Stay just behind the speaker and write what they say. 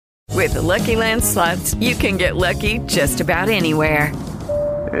With the Lucky Land Slots, you can get lucky just about anywhere.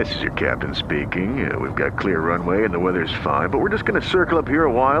 This is your captain speaking. We've got clear runway and the weather's fine, but we're just going to circle up here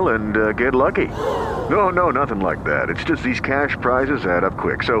a while and get lucky. No, nothing like that. It's just these cash prizes add up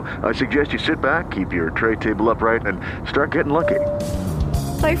quick. So I suggest you sit back, keep your tray table upright, and start getting lucky.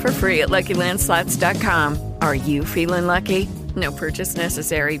 Play for free at LuckyLandSlots.com. Are you feeling lucky? No purchase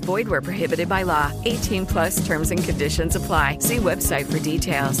necessary. Void where prohibited by law. 18 plus terms and conditions apply. See website for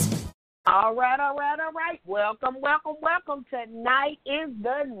details. All right. Welcome. Tonight is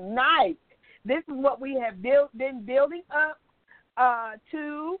the night. This is what we have been building up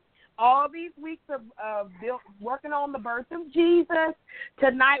to all these weeks of working on the birth of Jesus.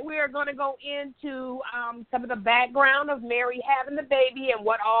 Tonight we are going to go into some of the background of Mary having the baby and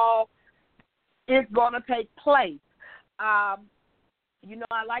what all is going to take place.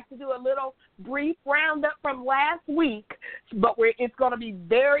 I like to do a little brief roundup from last week, but it's going to be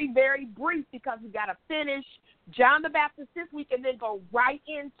very, very brief because we got to finish John the Baptist this week and then go right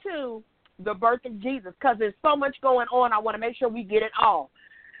into the birth of Jesus because there's so much going on. I want to make sure we get it all.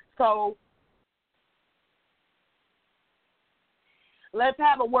 So let's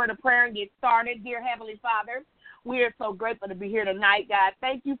have a word of prayer and get started. Dear Heavenly Father, we are so grateful to be here tonight, God.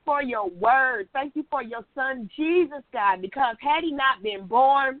 Thank you for your word. Thank you for your son, Jesus, God, because had he not been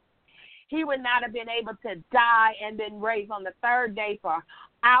born, he would not have been able to die and then raised on the third day for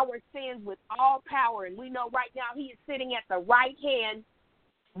our sins with all power. And we know right now he is sitting at the right hand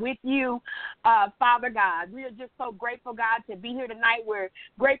with you, Father God. We are just so grateful, God, to be here tonight. We're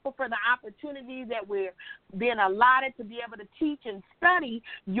grateful for the opportunity that we're being allotted to be able to teach and study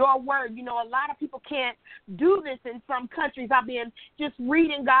your word. A lot of people can't do this in some countries. I've been just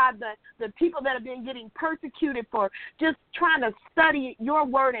reading, God, the people that have been getting persecuted for just trying to study your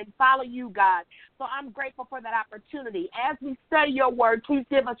word and follow you, God. So I'm grateful for that opportunity. As we study your word, please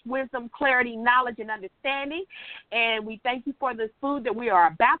give us wisdom, clarity, knowledge, and understanding. And we thank you for this food that we are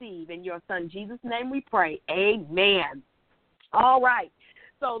about to eat. In your son Jesus' name we pray. Amen. All right.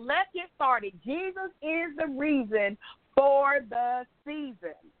 So let's get started. Jesus is the reason for the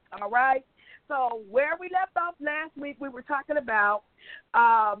season. All right. So where we left off last week, we were talking about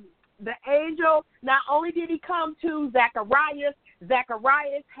the angel. Not only did he come to Zacharias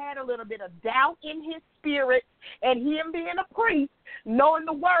had a little bit of doubt in his spirit, and him being a priest, knowing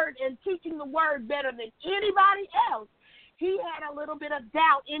the word and teaching the word better than anybody else, he had a little bit of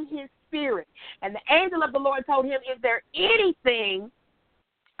doubt in his spirit. And the angel of the Lord told him, is there anything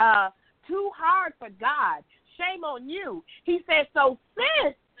too hard for God? Shame on you. He said, so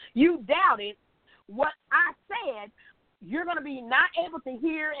since you doubted what I said, you're going to be not able to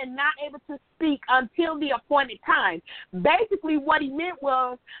hear and not able to speak until the appointed time. Basically, what he meant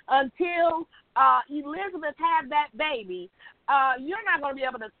was until Elizabeth had that baby, you're not going to be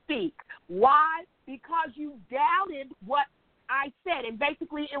able to speak. Why? Because you doubted what I said. And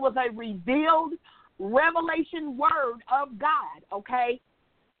basically, it was a revealed revelation word of God, okay?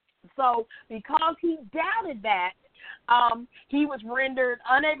 So because he doubted that, he was rendered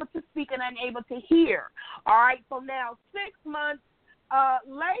unable to speak and unable to hear. All right, so now 6 months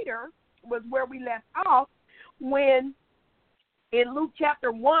later was where we left off when in Luke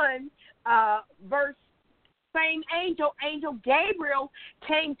chapter 1, verse, same angel Gabriel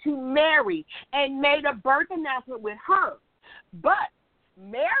came to Mary and made a birth announcement with her. But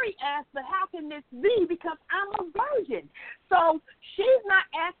Mary asked, but how can this be? Because I'm a virgin. So she's not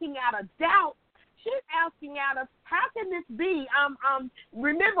asking out of doubt. She's asking out of, how can this be?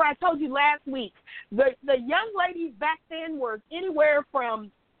 Remember I told you last week, the young ladies back then were anywhere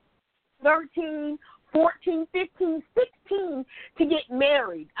from 13, 14, 15, 16 to get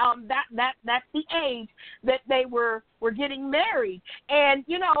married. That's the age that they were getting married. And,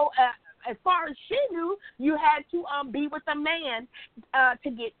 as far as she knew, you had to be with a man to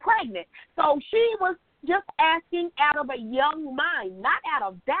get pregnant. So she was just asking out of a young mind, not out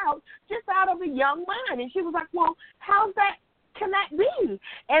of doubt, just out of a young mind. And she was like, well, can that be?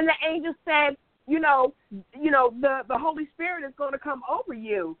 And the angel said, the Holy Spirit is going to come over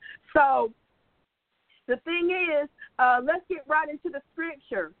you. So the thing is, let's get right into the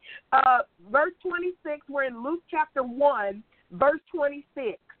scripture. Verse 26, we're in Luke chapter 1, verse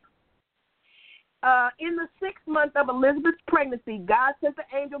 26. In the 6th month of Elizabeth's pregnancy, God sent the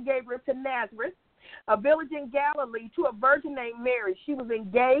angel Gabriel to Nazareth, a village in Galilee, to a virgin named Mary. She was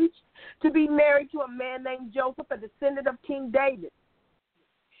engaged to be married to a man named Joseph, a descendant of King David.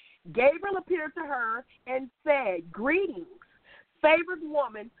 Gabriel appeared to her and said, greetings, favored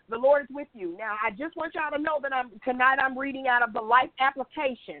woman, the Lord is with you. Now, I just want y'all to know that tonight I'm reading out of the Life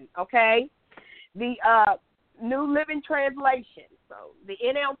Application, okay? The New Living Translation, also, the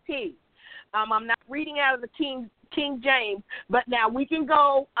NLT. I'm not reading out of the King James, but now we can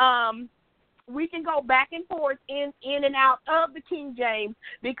go back and forth in and out of the King James,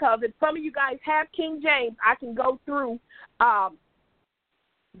 because if some of you guys have King James, I can go through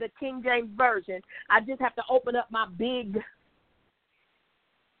the King James Version. I just have to open up my big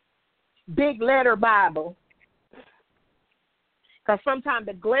letter Bible, because sometimes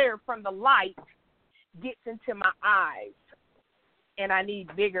the glare from the light gets into my eyes, and I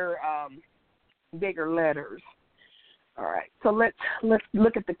need bigger letters. All right, so let's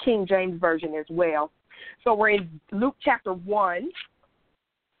look at the King James Version as well. So we're in Luke chapter 1,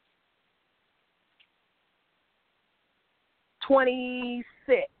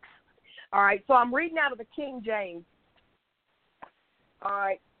 26. All right, so I'm reading out of the King James. All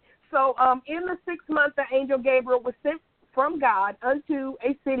right, so in the 6th month, the angel Gabriel was sent from God unto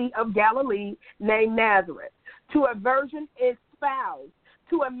a city of Galilee named Nazareth, to a virgin espoused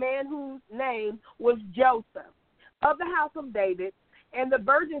to a man whose name was Joseph, of the house of David, and the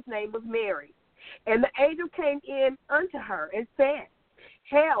virgin's name was Mary. And the angel came in unto her and said,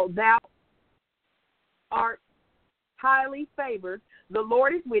 Hail, thou art highly favored, the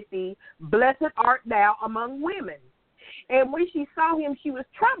Lord is with thee, blessed art thou among women. And when she saw him, she was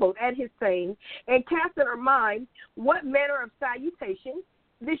troubled at his saying, and cast in her mind what manner of salutation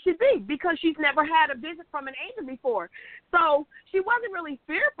this should be, because she's never had a visit from an angel before. So she wasn't really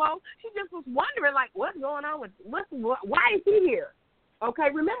fearful. She just was wondering, like, what's going on with why is he here? Okay,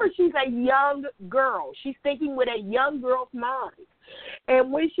 remember, she's a young girl. She's thinking with a young girl's mind.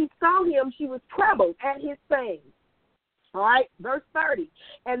 And when she saw him, she was troubled at his saying. All right, verse 30.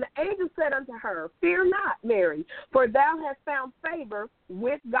 And the angel said unto her, Fear not, Mary, for thou hast found favor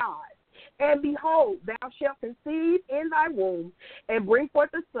with God. And behold, thou shalt conceive in thy womb and bring forth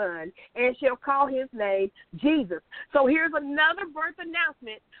a son, and shall call his name Jesus. So here's another birth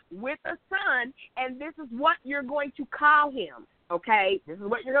announcement with a son, and this is what you're going to call him, okay? This is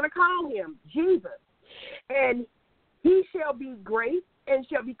what you're going to call him, Jesus. And he shall be great and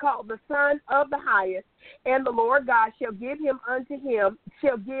shall be called the Son of the Highest, and the Lord God shall give unto him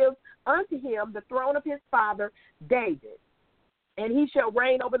the throne of his father David. And he shall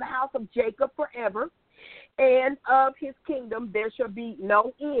reign over the house of Jacob forever, and of his kingdom there shall be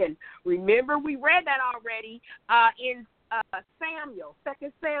no end. Remember, we read that already in Samuel,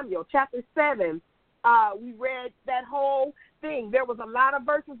 2 Samuel, chapter 7. We read that whole thing. There was a lot of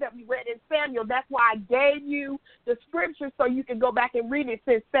verses that we read in Samuel. That's why I gave you the scripture so you can go back and read it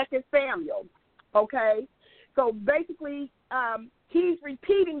since 2 Samuel. Okay? So basically, he's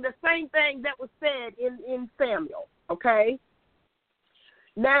repeating the same thing that was said in Samuel. Okay?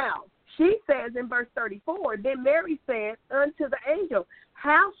 Now, she says in verse 34, Then Mary said unto the angel,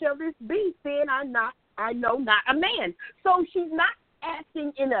 How shall this be, seeing I know not a man? So she's not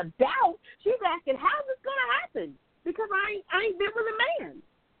asking in a doubt. She's asking, how's this going to happen? Because I ain't been with a man.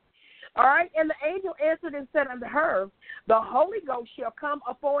 All right, and the angel answered and said unto her, The Holy Ghost shall come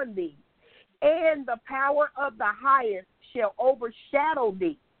upon thee, and the power of the Highest shall overshadow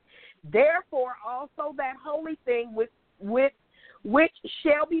thee. Therefore also that holy thing which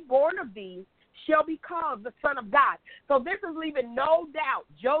shall be born of thee shall be called the Son of God. So this is leaving no doubt.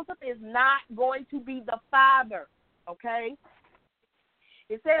 Joseph is not going to be the father, okay?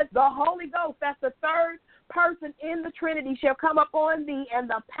 It says the Holy Ghost, that's the third person in the Trinity, shall come upon thee, and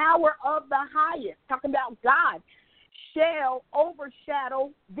the power of the Highest, talking about God, shall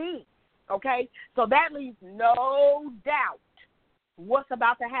overshadow thee, okay? So that leaves no doubt what's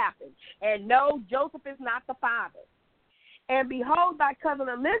about to happen. And no, Joseph is not the father. And behold, thy cousin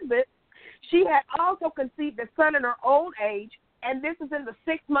Elizabeth, she had also conceived a son in her old age, and this is in the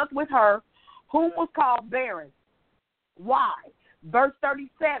 6th month with her, whom was called barren. Why? Verse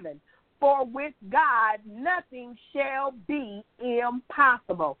 37, For with God nothing shall be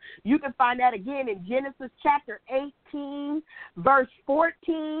impossible. You can find that again in Genesis chapter 18, verse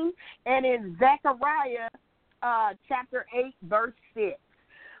 14, and in Zechariah chapter 8, verse 6.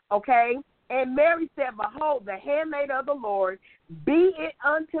 Okay? And Mary said, Behold, the handmaid of the Lord, be it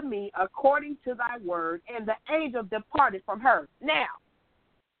unto me according to thy word. And the angel departed from her. Now,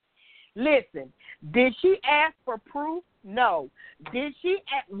 listen, did she ask for proof? No. Did she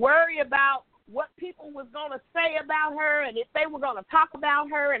worry about what people was going to say about her and if they were going to talk about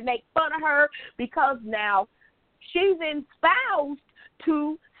her and make fun of her? Because now she's espoused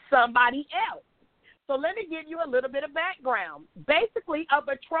to somebody else. So let me give you a little bit of background. Basically, a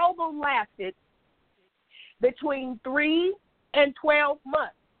betrothal lasted between 3 and 12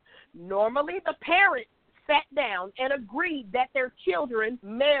 months. Normally, the parents sat down and agreed that their children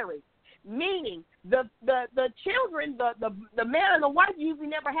married, meaning the children, the man and the wife usually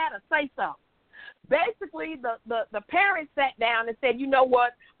never had a say-so. Basically, the parents sat down and said, you know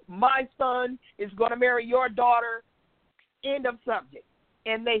what, my son is going to marry your daughter, end of subject.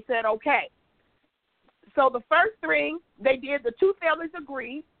 And they said, okay. So the first thing they did, the two families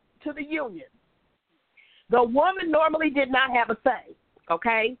agreed to the union. The woman normally did not have a say,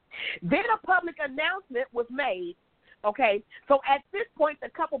 okay? Then a public announcement was made, okay? So at this point, the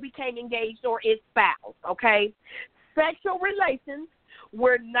couple became engaged or espoused, okay? Sexual relations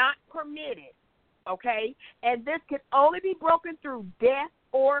were not permitted, okay? And this could only be broken through death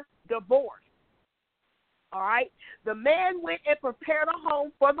or divorce, all right? The man went and prepared a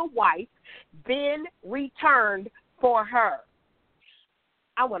home for the wife, then returned for her.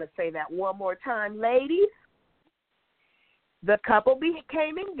 I want to say that one more time, ladies. The couple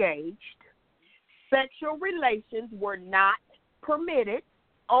became engaged. Sexual relations were not permitted,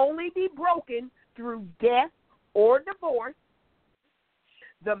 only be broken through death or divorce.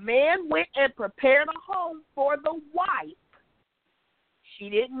 The man went and prepared a home for the wife. She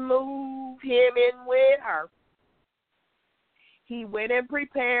didn't move him in with her. He went and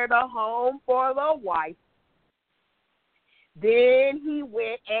prepared a home for the wife. Then he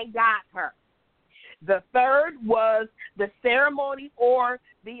went and got her. The third was the ceremony or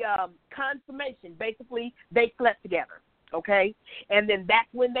the consummation. Basically, they slept together, okay? And then that's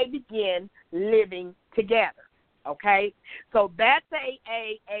when they begin living together, okay? So that's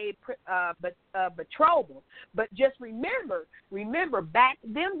a betrothal. But just remember, back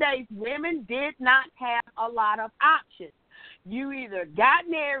them days, women did not have a lot of options. You either got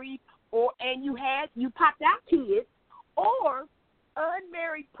married and you popped out kids, or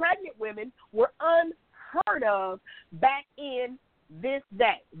unmarried pregnant women were unheard of back in this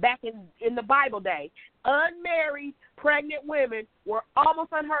day, back in the Bible day. Unmarried pregnant women were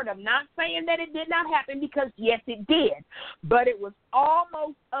almost unheard of. Not saying that it did not happen, because yes, it did, but it was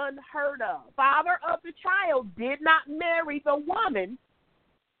almost unheard of. Father of the child did not marry the woman,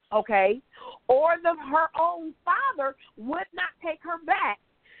 okay, or her own father would not take her back.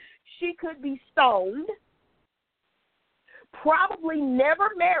 She could be stoned, probably never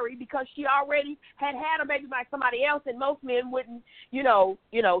marry, because she already had a baby by somebody else, and most men wouldn't,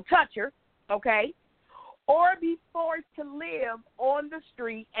 touch her, okay? Or be forced to live on the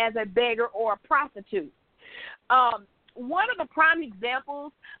street as a beggar or a prostitute. One of the prime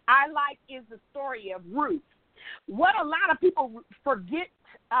examples I like is the story of Ruth. What a lot of people forget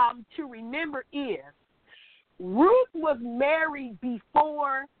to remember is Ruth was married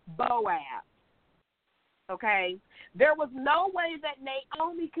before Boaz. Okay, there was no way that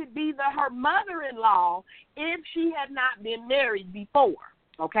Naomi could be her mother-in-law if she had not been married before.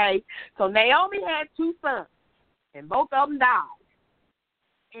 Okay, so Naomi had two sons, and both of them died.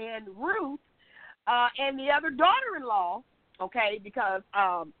 And Ruth and the other daughter-in-law, okay, because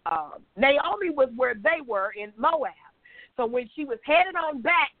Naomi was where they were in Moab. So when she was headed on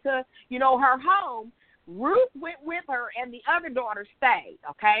back to, her home, Ruth went with her, and the other daughter stayed.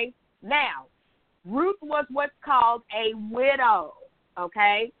 Okay, now Ruth was what's called a widow,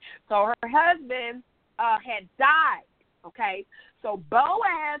 okay? So her husband had died, okay? So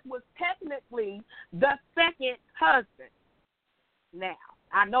Boaz was technically the second husband. Now,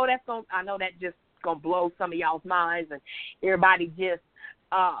 I know that just gonna blow some of y'all's minds, and everybody just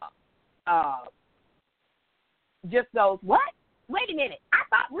goes, what? Wait a minute, I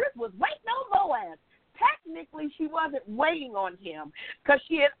thought Ruth was waiting on Boaz. Technically, she wasn't waiting on him, because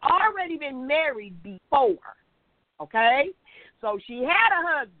she had already been married before, okay? So she had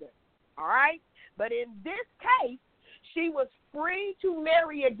a husband, all right? But in this case, she was free to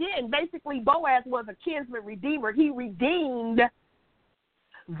marry again. Basically, Boaz was a kinsman redeemer. He redeemed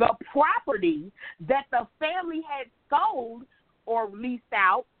the property that the family had sold or leased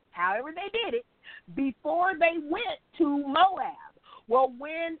out, however they did it, before they went to Moab. Well,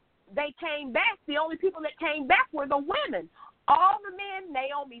 when they came back, the only people that came back were the women. All the men,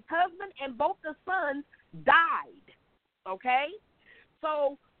 Naomi's husband and both the sons, died, okay?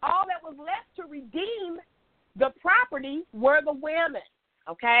 So all that was left to redeem the property were the women,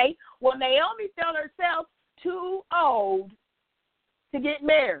 okay? Well, Naomi felt herself too old to get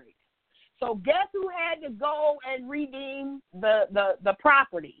married. So guess who had to go and redeem the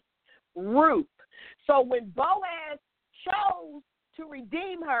property? Ruth. So when Boaz chose to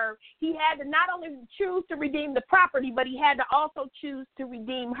redeem her, he had to not only choose to redeem the property, but he had to also choose to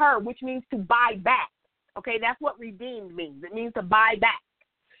redeem her, which means to buy back. Okay, that's what redeemed means. It means to buy back.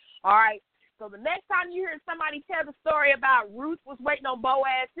 All right, so the next time you hear somebody tell the story about Ruth was waiting on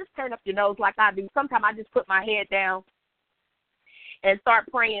Boaz, just turn up your nose like I do. Sometimes I just put my head down. and start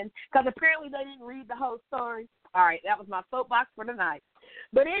praying, because apparently they didn't read the whole story. All right, that was my soapbox for tonight.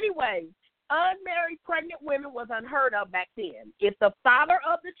 But anyway, unmarried pregnant women was unheard of back then. If the father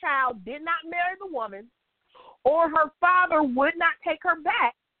of the child did not marry the woman, or her father would not take her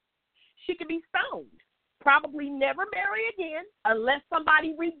back, she could be stoned. Probably never marry again unless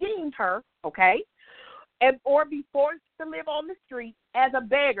somebody redeemed her, okay, or be forced to live on the street as a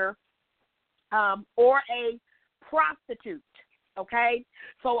beggar or a prostitute, okay?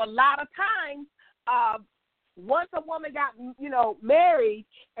 So a lot of times, once a woman got, married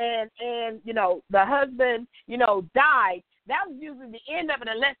and the husband, died, that was usually the end of it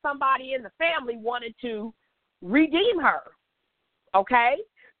unless somebody in the family wanted to redeem her, okay?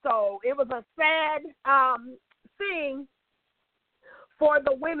 So it was a sad thing for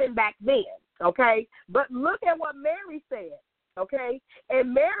the women back then, okay? But look at what Mary said, okay?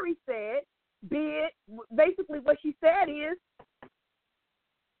 And Mary said, basically what she said is,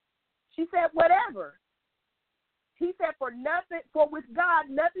 she said, whatever. He said, for with God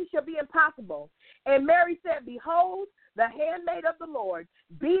nothing shall be impossible. And Mary said, behold, the handmaid of the Lord,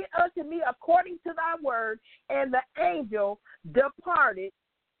 be it unto me according to thy word. And the angel departed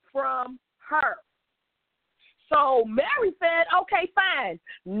from her. So Mary said, okay, fine,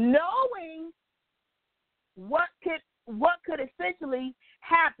 knowing what could essentially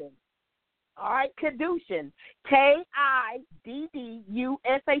happen. All right, Kiddushin, Kiddushin,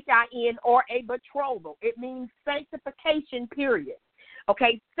 or a betrothal. It means sanctification, period.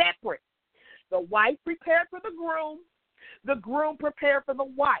 Okay, separate. The wife prepared for the groom prepared for the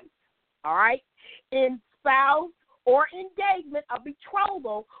wife. All right, in spouse or engagement, a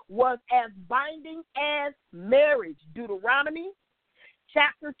betrothal was as binding as marriage. Deuteronomy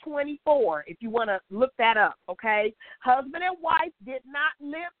chapter 24, if you want to look that up, okay? Husband and wife did not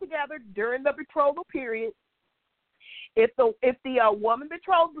live together during the betrothal period. If the woman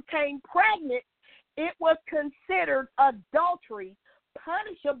betrothed became pregnant, it was considered adultery,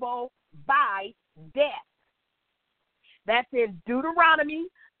 punishable by death. That's in Deuteronomy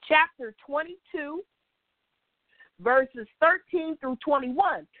chapter 22, verses 13 through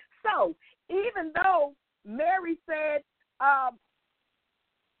 21. So even though Mary said,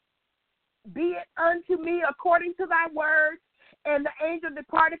 be it unto me according to thy word, and the angel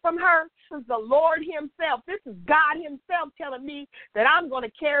departed from her, this is the Lord himself. This is God himself telling me that I'm going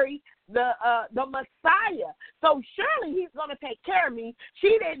to carry the Messiah. So surely he's going to take care of me.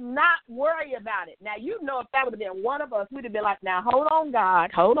 She did not worry about it. Now, if that would have been one of us, we'd have been like, now, hold on,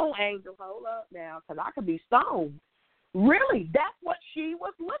 God. Hold on, angel. Hold up now, because I could be stoned. Really, that's what she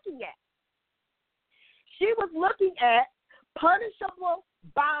was looking at. She was looking at punishable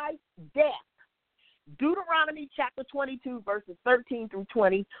by death. Deuteronomy chapter 22, verses 13 through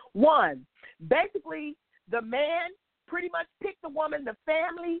 21. Basically, the man pretty much picked the woman. The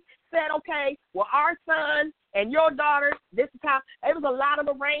family said, okay, well, our son and your daughter, this is how. It was a lot of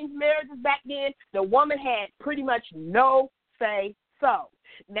arranged marriages back then. The woman had pretty much no say so.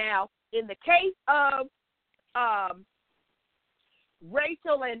 Now, in the case of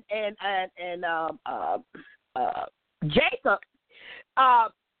Rachel and Jacob,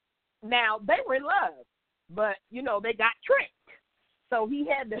 now they were in love, but they got tricked. So he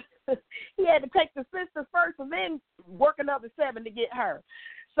had to take the sister first and then work another 7 to get her.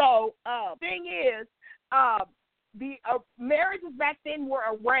 So thing is, the marriages back then were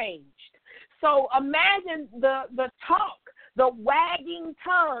arranged. So imagine the talk, the wagging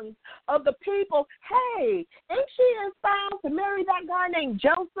tongues of the people. Hey, ain't she inspired to marry that guy named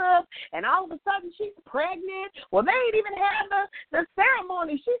Joseph? And all of a sudden she's pregnant. Well, they ain't even had the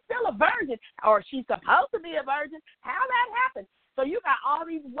ceremony. She's still a virgin, or she's supposed to be a virgin. How that happened? So you got all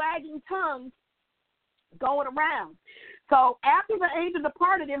these wagging tongues going around. So after the angel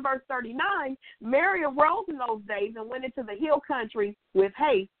departed in verse 39, Mary arose in those days and went into the hill country with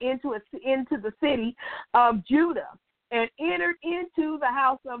haste into the city of Judah, and entered into the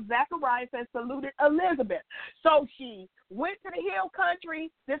house of Zacharias and saluted Elizabeth. So she went to the hill country.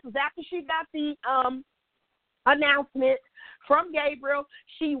 This was after she got the announcement from Gabriel.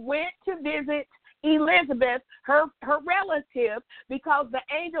 She went to visit Elizabeth, her relative, because the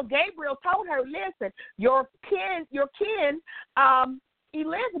angel Gabriel told her, listen, your kin,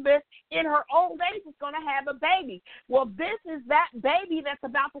 Elizabeth, in her old age is going to have a baby. Well, this is that baby that's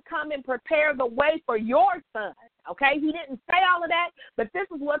about to come and prepare the way for your son. Okay, he didn't say all of that, but this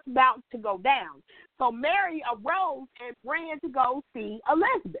is what's about to go down. So Mary arose and ran to go see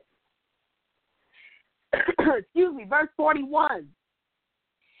Elizabeth. Excuse me, verse 41.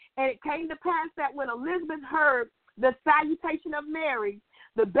 And it came to pass that when Elizabeth heard the salutation of Mary,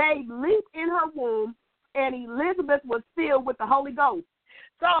 the babe leaped in her womb, and Elizabeth was filled with the Holy Ghost.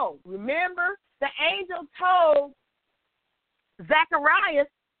 So, remember, the angel told Zacharias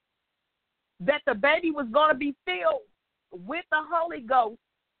that the baby was going to be filled with the Holy Ghost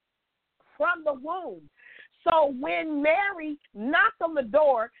from the womb. So when Mary knocked on the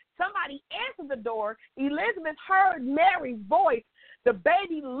door, somebody answered the door. Elizabeth heard Mary's voice. The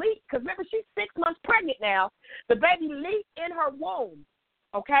baby leaped, because remember, she's 6 months pregnant now. The baby leaped in her womb,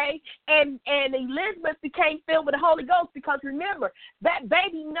 okay? And Elizabeth became filled with the Holy Ghost because, remember, that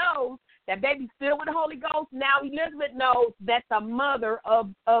baby knows, that baby's filled with the Holy Ghost. Now Elizabeth knows that the mother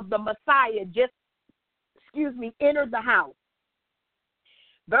of the Messiah just, entered the house.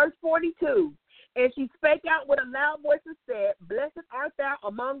 Verse 42, and she spake out with a loud voice and said, Blessed art thou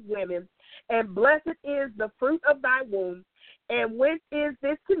among women, and blessed is the fruit of thy womb. And whence is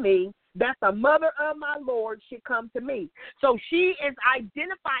this to me, that the mother of my Lord should come to me? So she is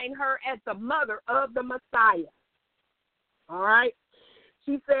identifying her as the mother of the Messiah. All right?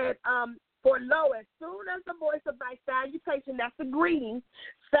 She said, for lo, as soon as the voice of thy salutation, that's the greeting,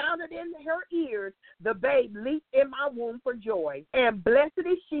 sounded in her ears, the babe leaped in my womb for joy. And blessed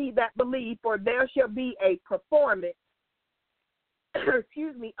is she that believed, for there shall be a performance,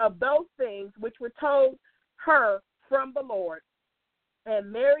 of those things which were told her from the Lord.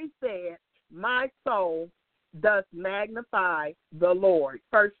 And Mary said, my soul doth magnify the Lord.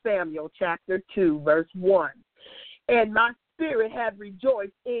 1 Samuel chapter 2, verse 1. And my spirit hath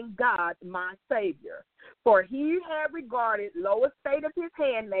rejoiced in God my Savior, for he hath regarded low estate of his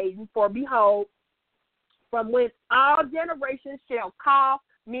handmaiden, for behold, from whence all generations shall call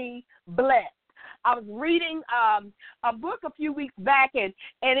me blessed. I was reading a book a few weeks back, and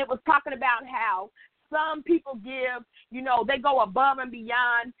it was talking about how some people give, they go above and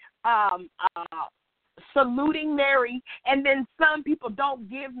beyond saluting Mary, and then some people don't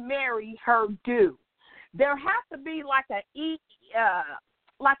give Mary her due. There has to be like a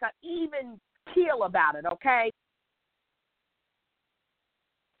even keel about it, okay?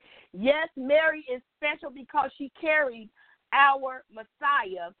 Yes, Mary is special because she carried our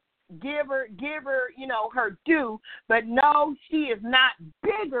Messiah. Give her, her due. But no, she is not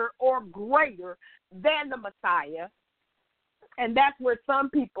bigger or greater than the Messiah. And that's where some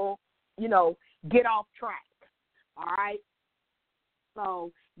people, get off track. All right?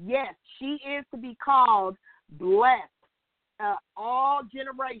 So, yes, she is to be called blessed, all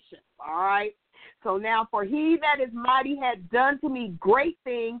generations, all right? So now, for he that is mighty hath done to me great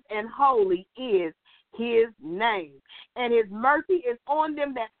things, and holy is his name. And his mercy is on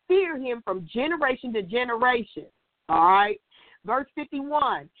them that fear him from generation to generation, all right? Verse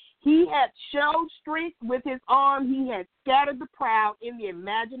 51, he hath showed strength with his arm. He hath scattered the proud in the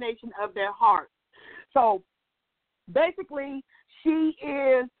imagination of their hearts. So, basically, she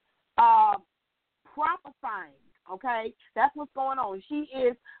is prophesying, okay? That's what's going on. She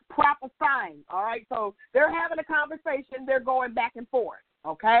is prophesying, all right? So they're having a conversation. They're going back and forth,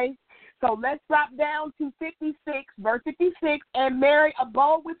 okay? So let's drop down to 56, verse 56. And Mary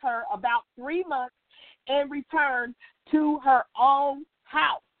abode with her about 3 months and returned to her own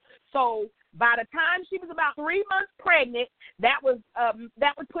house. So by the time she was about 3 months pregnant, that would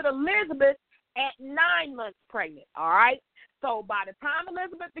put Elizabeth at 9 months pregnant, all right? So by the time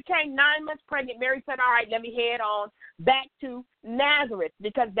Elizabeth became 9 months pregnant, Mary said, all right, let me head on back to Nazareth,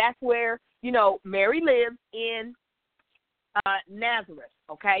 because that's where, Mary lived in Nazareth,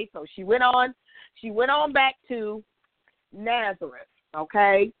 okay? So she went on back to Nazareth,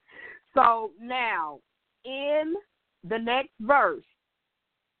 okay? So now, in the next verse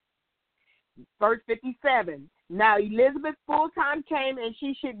 57, now Elizabeth's full time came, and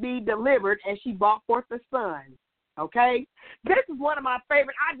she should be delivered, and she brought forth a son. Okay? This is one of my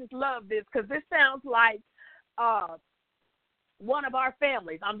favorite. I just love this because this sounds like one of our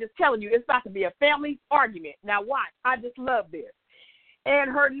families. I'm just telling you, it's about to be a family argument. Now watch. I just love this.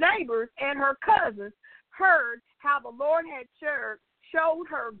 And her neighbors and her cousins heard how the Lord had showed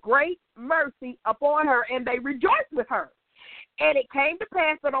her great mercy upon her, and they rejoiced with her. And it came to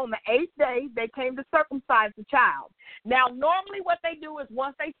pass that on the 8th day, they came to circumcise the child. Now, normally what they do is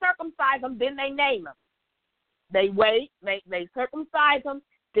once they circumcise them, then they name them. They wait, they circumcise him,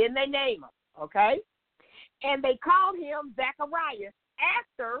 then they name him, okay? And they called him Zacharias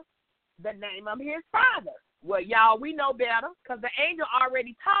after the name of his father. Well, y'all, we know better because the angel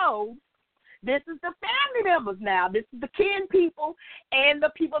already told this is the family members now. This is the kin people and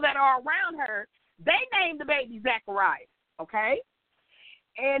the people that are around her. They named the baby Zacharias, okay?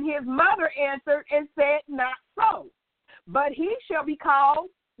 And his mother answered and said, not so, but he shall be called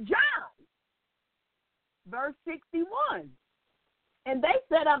John. Verse 61, and they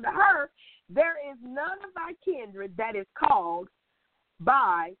said unto her, there is none of thy kindred that is called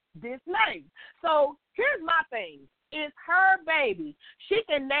by this name. So here's my thing. It's her baby. She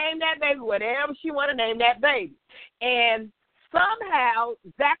can name that baby whatever she want to name that baby. And somehow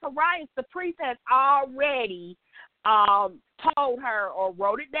Zacharias, the priest, has already told her or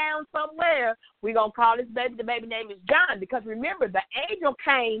wrote it down somewhere, we're going to call this baby, the baby name is John. Because remember, the angel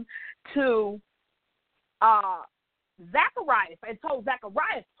came to Zacharias and told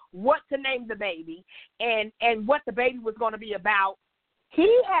Zacharias what to name the baby and what the baby was going to be about.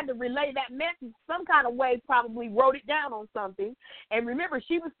 He had to relay that message some kind of way, probably wrote it down on something. And remember,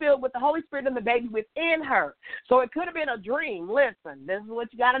 she was filled with the Holy Spirit and the baby within her. So it could have been a dream. Listen, this is what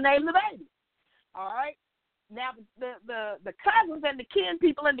you got to name the baby. All right? Now, the cousins and the kin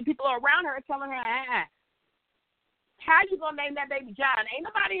people and the people around her are telling her, how you going to name that baby John? Ain't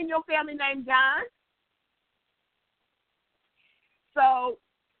nobody in your family named John. So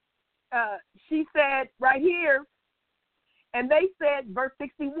she said right here, and they said, verse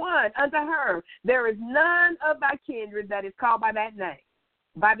 61, unto her, there is none of thy kindred that is called by that name,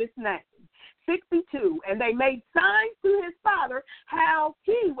 by this name. 62, and they made signs to his father how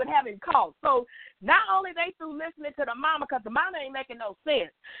he would have him called. So not only they through listening to the mama, because the mama ain't making no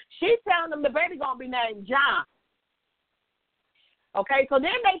sense. She's telling them the baby going to be named John. Okay, so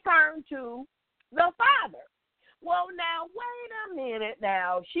then they turn to the father. Well, now, wait a minute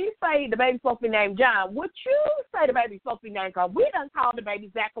now. She say the baby's supposed to be named John. Would you say the baby's supposed to be named? Because we done called the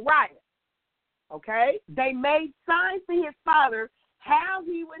baby Zacharias. Okay? They made signs to his father how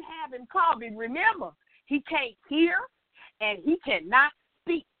he would have him called. And remember, he can't hear and he cannot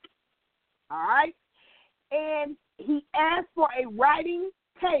speak. All right? And he asked for a writing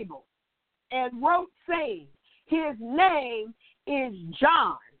table and wrote, saying, his name is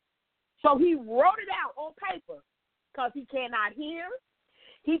John. So he wrote it out on paper because he cannot hear,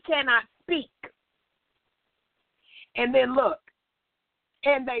 he cannot speak. And then look,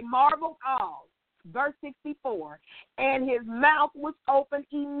 and they marveled all. Verse 64, and his mouth was opened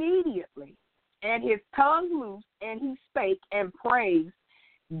immediately, and his tongue loosed, and he spake and praised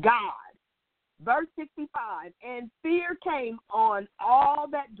God. Verse 65, and fear came on all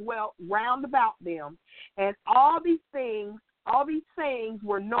that dwelt round about them, and all these sayings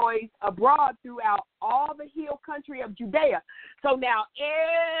were noised abroad throughout all the hill country of Judea. So now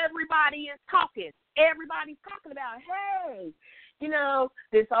everybody is talking. Everybody's talking about, hey, you know,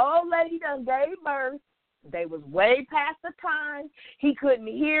 this old lady done gave birth. They was way past the time. He couldn't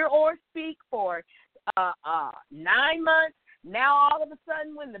hear or speak for 9 months. Now all of a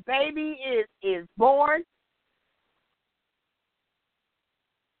sudden when the baby is born,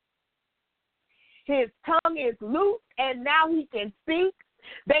 his tongue is loose, and now he can speak.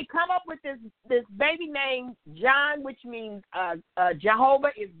 They come up with this baby named John, which means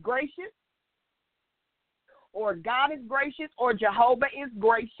Jehovah is gracious, or God is gracious, or Jehovah is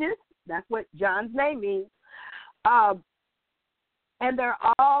gracious. That's what John's name means. And they're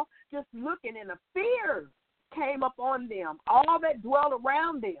all just looking, and a fear came upon them, all that dwell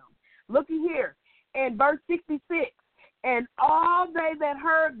around them. Looky here, in verse 66, and all they that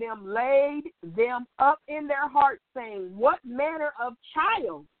heard them laid them up in their hearts, saying, what manner of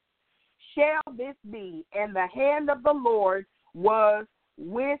child shall this be? And the hand of the Lord was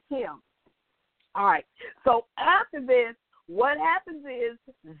with him. All right, so after this, what happens is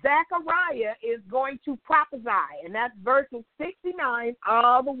Zechariah is going to prophesy, and that's verses 69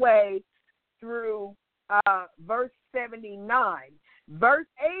 all the way through verse 79. Verse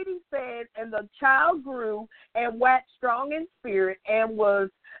 80 says, and the child grew and waxed strong in spirit and was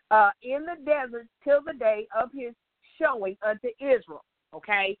in the desert till the day of his showing unto Israel.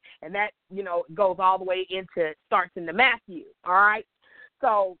 Okay, and that, you know, goes all the way into, starts into Matthew. All right,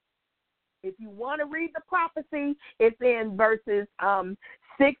 so if you want to read the prophecy, it's in verses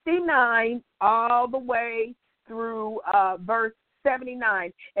 69 all the way through verse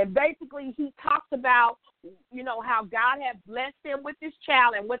 79. And basically he talks about, you know, how God has blessed him with this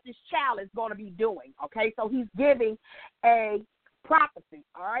child and what this child is going to be doing. Okay, so he's giving a prophecy.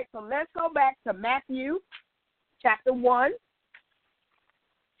 All right, so let's go back to Matthew chapter 1,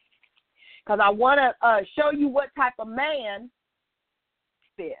 because I want to show you what type of man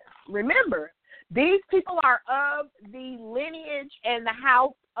this is. Remember, these people are of the lineage and the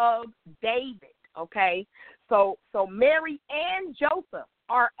house of David, okay? So Mary and Joseph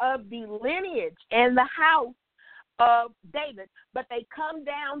are of the lineage and the house of David, but they come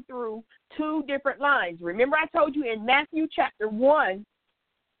down through two different lines. Remember I told you in Matthew chapter 1,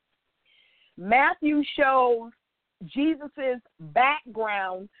 Matthew shows Jesus'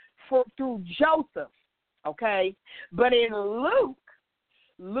 background through Joseph, okay? But in Luke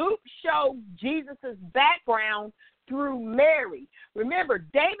Luke shows Jesus' background through Mary. Remember,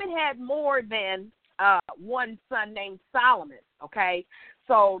 David had more than one son named Solomon, okay?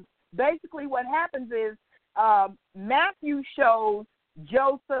 So basically what happens is Matthew shows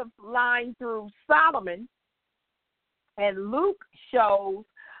Joseph's line through Solomon, and Luke shows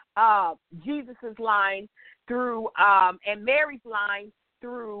Jesus' line through, and Mary's line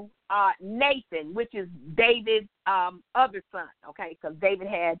through Nathan, which is David's other son, okay? Because David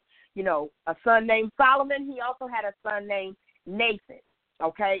had, a son named Solomon. He also had a son named Nathan,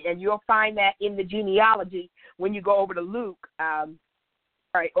 okay? And you'll find that in the genealogy when you go over to Luke,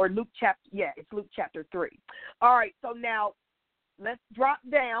 or Luke chapter, it's Luke chapter 3. All right, so now let's drop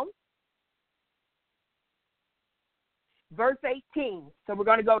down. Verse 18. So we're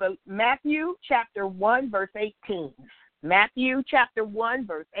going to go to Matthew chapter 1, verse 18. Matthew chapter 1,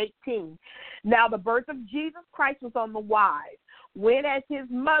 verse 18. Now the birth of Jesus Christ was on the wise, when as his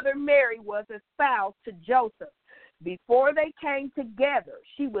mother Mary was espoused to Joseph. Before they came together,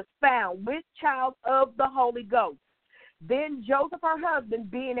 she was found with child of the Holy Ghost. Then Joseph, her husband,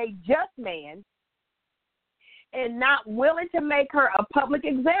 being a just man, and not willing to make her a public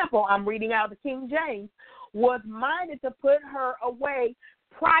example, I'm reading out of the King James, was minded to put her away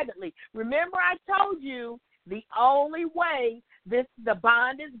privately. Remember, I told you the only way the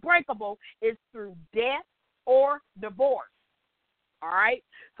bond is breakable is through death or divorce. All right?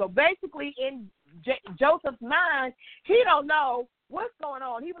 So basically, in Joseph's mind, he don't know what's going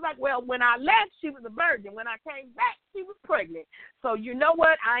on. He was like, well, when I left, she was a virgin. When I came back, she was pregnant. So you know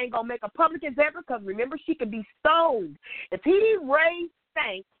what? I ain't going to make a public example, because remember, she could be stoned. If he raised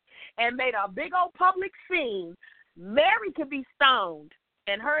thanks and made a big old public scene, Mary could be stoned,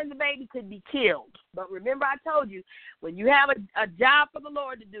 and her and the baby could be killed. But remember, I told you, when you have a job for the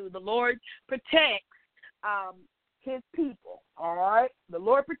Lord to do, the Lord protects his people, all right? The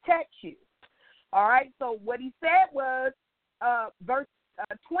Lord protects you, all right? So what he said was, verse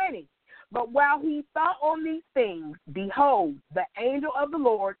 20, but while he thought on these things, behold, the angel of the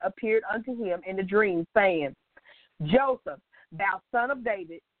Lord appeared unto him in a dream, saying, Joseph, thou son of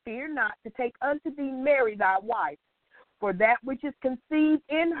David, fear not to take unto thee Mary thy wife, for that which is conceived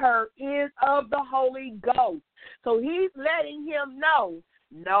in her is of the Holy Ghost. So he's letting him know,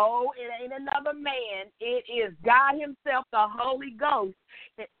 no, it ain't another man. It is God himself, the Holy Ghost,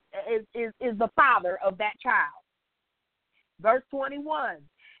 is the father of that child. Verse 21,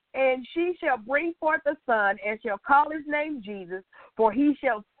 and she shall bring forth a son, and shall call his name Jesus, for he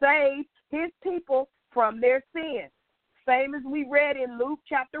shall save his people from their sins. Same as we read in Luke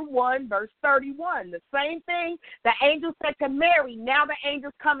chapter 1, verse 31. The same thing the angel said to Mary. Now the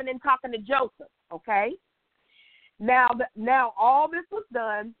angel's coming and talking to Joseph, okay? Now all this was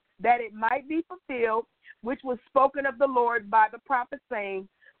done that it might be fulfilled, which was spoken of the Lord by the prophet, saying,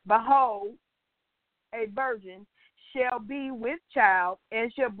 behold, a virgin shall be with child,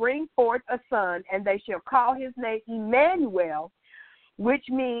 and shall bring forth a son, and they shall call his name Emmanuel, which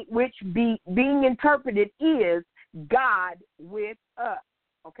being interpreted is God with us.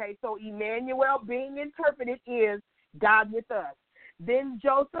 Okay, so Emmanuel being interpreted is God with us. Then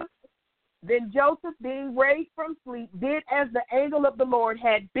Joseph, being raised from sleep, did as the angel of the Lord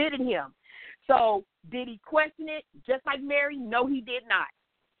had bidden him. So did he question it just like Mary? No, he did not.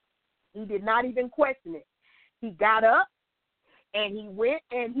 He did not even question it. He got up, and he went,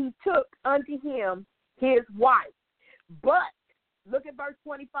 and he took unto him his wife. But, look at verse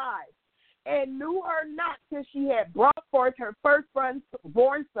 25, and knew her not till she had brought forth her firstborn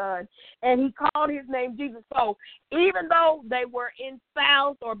son, and he called his name Jesus. So, even though they were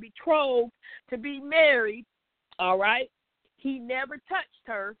espoused or betrothed to be married, all right, he never touched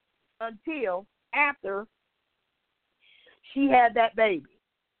her until after she had that baby.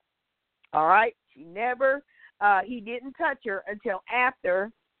 All right, he didn't touch her until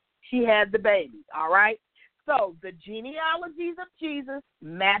after she had the baby, all right? So the genealogies of Jesus,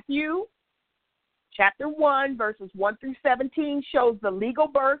 Matthew chapter 1, verses 1 through 17, shows the legal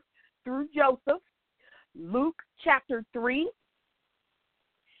birth through Joseph. Luke chapter 3,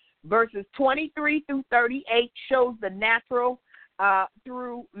 verses 23 through 38, shows the natural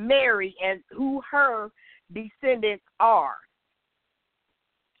through Mary and who her descendants are.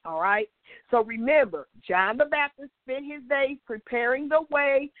 All right. So remember, John the Baptist spent his days preparing the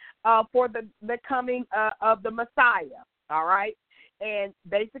way for the coming of the Messiah. All right. And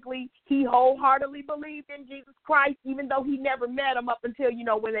basically, he wholeheartedly believed in Jesus Christ, even though he never met him up until,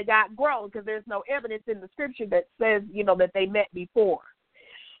 when they got grown, because there's no evidence in the scripture that says, that they met before.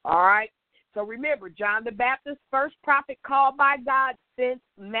 All right. So remember, John the Baptist, first prophet called by God since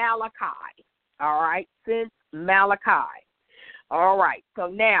Malachi. All right. Since Malachi. All right. So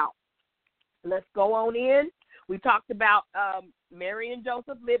now let's go on in. We talked about Mary and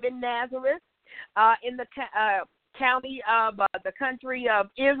Joseph live in Nazareth in the county of the country of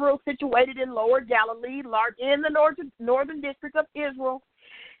Israel, situated in Lower Galilee, in the northern district of Israel.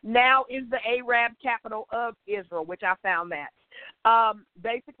 Now is the Arab capital of Israel, which I found that.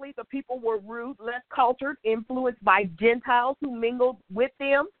 Basically, the people were rude, less cultured, influenced by Gentiles who mingled with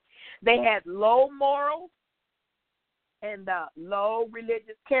them. They had low morals and low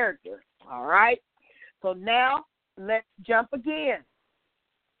religious character. All right? So now let's jump again.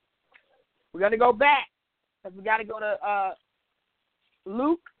 We're going to go back because we got to go to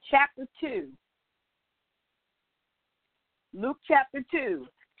Luke chapter 2. Luke chapter 2.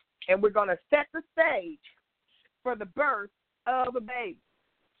 And we're going to set the stage for the birth of a baby.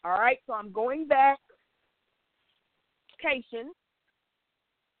 All right? So I'm going back.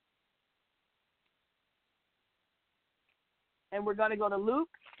 And we're going to go to Luke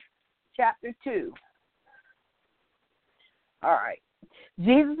chapter 2. All right.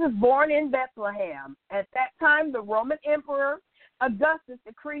 Jesus is born in Bethlehem. At that time, the Roman Emperor Augustus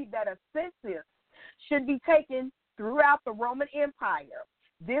decreed that a census should be taken throughout the Roman Empire.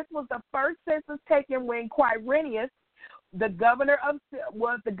 This was the first census taken when Quirinius,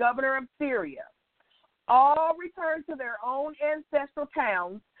 was the governor of Syria. All returned to their own ancestral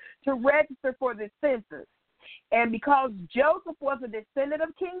towns to register for the census. And because Joseph was a descendant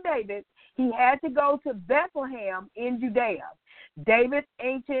of King David, he had to go to Bethlehem in Judea, David's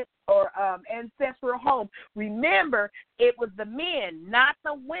ancient or ancestral home. Remember, it was the men, not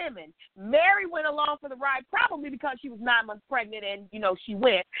the women. Mary went along for the ride probably because she was 9 months pregnant and, she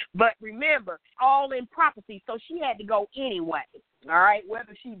went. But remember, all in prophecy, so she had to go anyway, all right,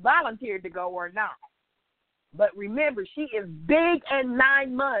 whether she volunteered to go or not. But remember, she is big and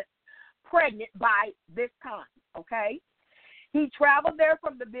 9 months pregnant by this time, okay? He traveled there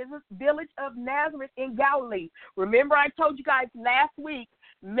from the village of Nazareth in Galilee. Remember, I told you guys last week,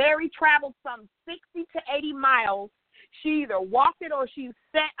 Mary traveled some 60 to 80 miles. She either walked it or she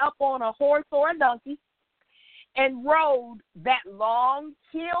sat up on a horse or a donkey and rode that long,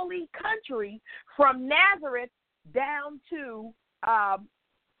 hilly country from Nazareth down to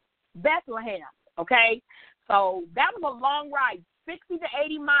Bethlehem, okay? So that was a long ride, 60 to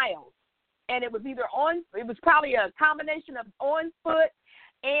 80 miles. And it was probably a combination of on foot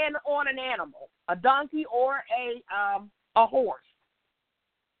and on an animal, a donkey or a horse.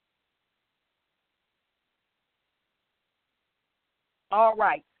 All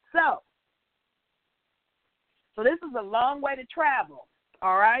right, so this is a long way to travel,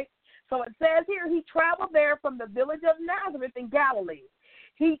 all right? So it says here he traveled there from the village of Nazareth in Galilee.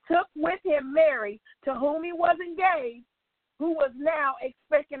 He took with him Mary, to whom he was engaged, who was now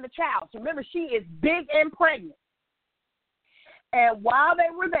expecting the child. So remember, she is big and pregnant. And while they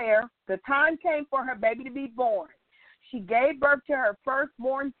were there, the time came for her baby to be born. She gave birth to her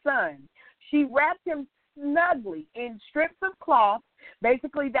firstborn son. She wrapped him snugly in strips of cloth,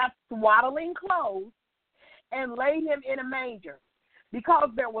 basically that's swaddling clothes, and laid him in a manger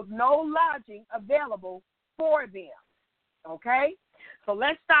because there was no lodging available for them. Okay? So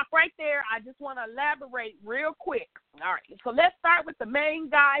let's stop right there. I just want to elaborate real quick. All right. So let's start with the main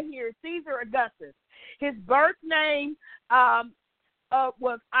guy here, Caesar Augustus. His birth name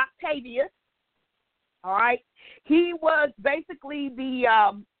was Octavius. All right. He was basically the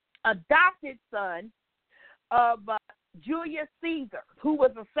adopted son of Julius Caesar, who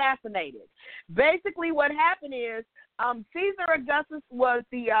was assassinated. Basically what happened is Caesar Augustus was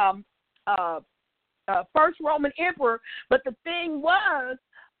the first Roman emperor, but the thing was,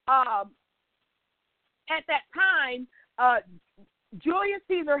 at that time, Julius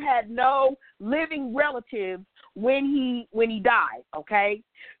Caesar had no living relatives when he died. Okay,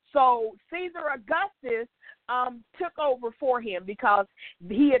 so Caesar Augustus took over for him because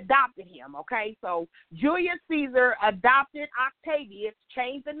he adopted him. Okay, so Julius Caesar adopted Octavius,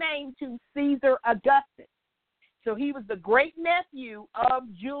 changed the name to Caesar Augustus. So he was the great nephew of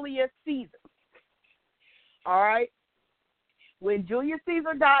Julius Caesar. All right. When Julius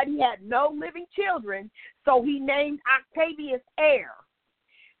Caesar died, he had no living children, so he named Octavius heir.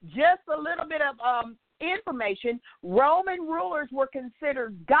 Just a little bit of information. Roman rulers were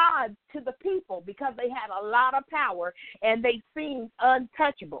considered gods to the people because they had a lot of power and they seemed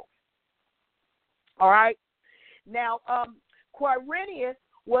untouchable. All right. Now, Quirinius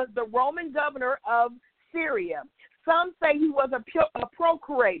was the Roman governor of Syria. Some say he was a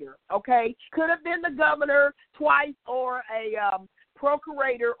procurator, okay? Could have been the governor twice or a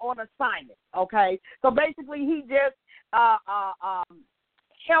procurator on assignment, okay? So basically he just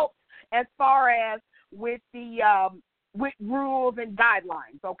helped as far as with the with rules and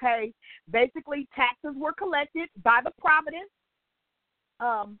guidelines, okay? Basically, taxes were collected by the province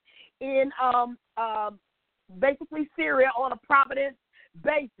in basically Syria on a providence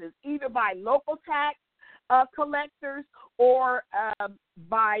basis, either by local tax collectors or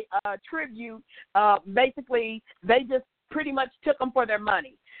by tribute. Basically, they just pretty much took them for their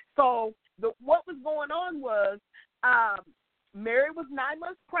money. So what was going on was Mary was 9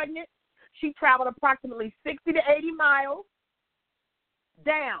 months pregnant. She traveled approximately 60 to 80 miles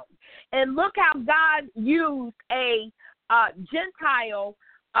down. And look how God used a Gentile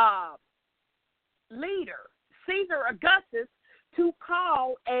leader, Caesar Augustus, to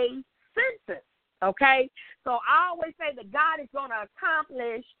call a census, okay? So I always say that God is going to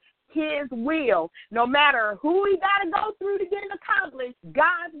accomplish his will. No matter who he got to go through to get it accomplished,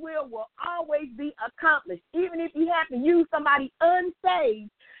 God's will always be accomplished, even if he has to use somebody unsaved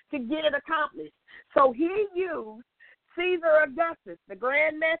to get it accomplished. So he used Caesar Augustus, the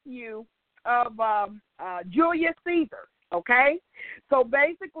grandnephew of Julius Caesar, okay? So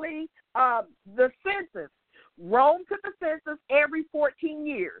basically, the census, Rome took a census every 14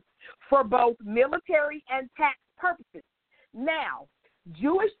 years for both military and tax purposes. Now,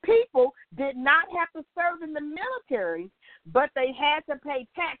 Jewish people did not have to serve in the military, but they had to pay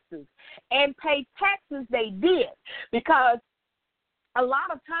taxes. And pay taxes they did, because a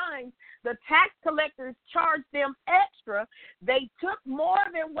lot of times the tax collectors charged them extra. They took more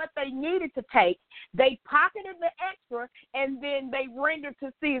than what they needed to take. They pocketed the extra, and then they rendered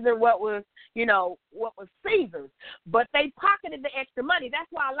to Caesar what was Caesar's. But they pocketed the extra money. That's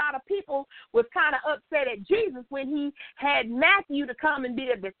why a lot of people was kind of upset at Jesus when he had Matthew to come and be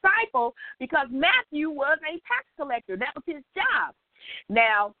a disciple, because Matthew was a tax collector. That was his job.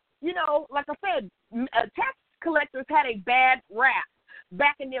 Now, like I said, tax collectors had a bad rap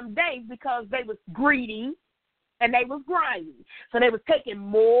back in them days because they was greedy and they was grimy. So they was taking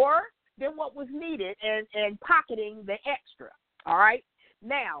more than what was needed and pocketing the extra. All right?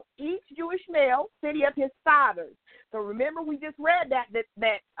 Now, each Jewish male, city of his fathers. So remember, we just read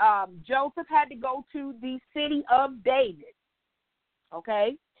that Joseph had to go to the city of David,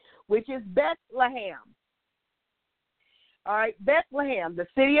 okay, which is Bethlehem. All right, Bethlehem, the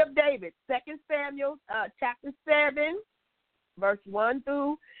city of David, 2 Samuel chapter 7, verse 1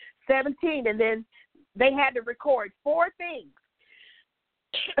 through 17. And then they had to record 4 things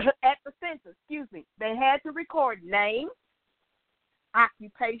at the census, They had to record name,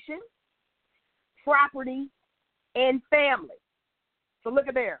 occupation, property, and family. So look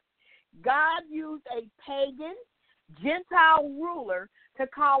at there. God used a pagan, Gentile ruler to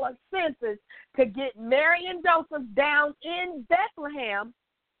call a census to get Mary and Joseph down in Bethlehem,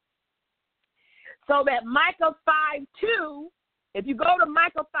 so that Micah 5:2, if you go to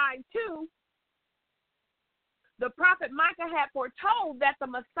Micah 5:2, the prophet Micah had foretold that the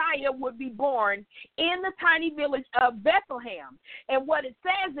Messiah would be born in the tiny village of Bethlehem. And what it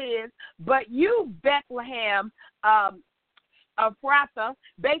says is, but you, Bethlehem, Ephrathah,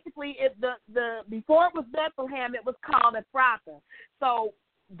 basically before it was Bethlehem, it was called Ephrathah. So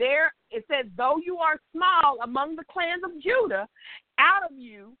there it says, though you are small among the clans of Judah, out of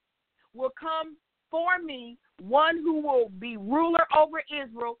you will come for me one who will be ruler over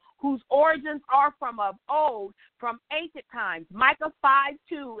Israel, whose origins are from of old, from ancient times. Micah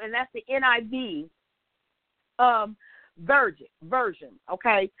 5:2, and that's the NIV version,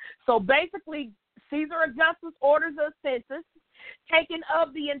 okay? So basically, Caesar Augustus orders a census taken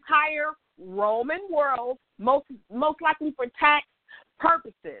of the entire Roman world, most likely for tax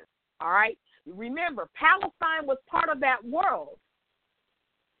purposes, all right? Remember, Palestine was part of that world.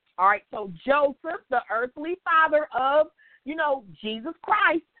 All right, so Joseph, the earthly father of, Jesus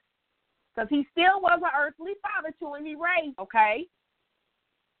Christ, because he still was an earthly father to him, he raised, okay,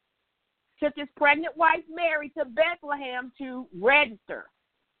 took his pregnant wife Mary to Bethlehem to register.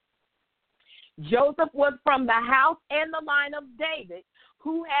 Joseph was from the house and the line of David,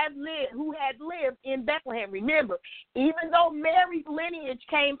 who had lived in Bethlehem. Remember, even though Mary's lineage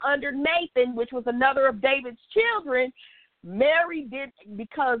came under Nathan, which was another of David's children, Mary did,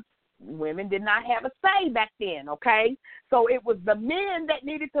 because women did not have a say back then, okay? So it was the men that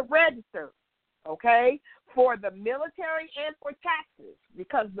needed to register, okay, for the military and for taxes,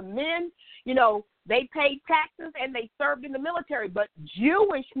 because the men, they paid taxes and they served in the military, but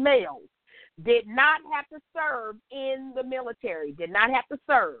Jewish males did not have to serve in the military, did not have to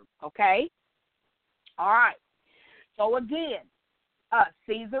serve, okay? All right. So again,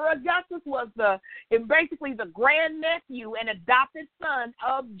 Caesar Augustus was basically the grandnephew and adopted son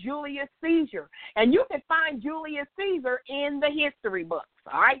of Julius Caesar. And you can find Julius Caesar in the history books,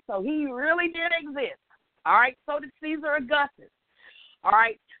 all right? So he really did exist, All right, so did Caesar Augustus. All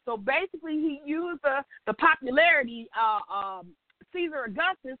right, so basically he used the popularity Caesar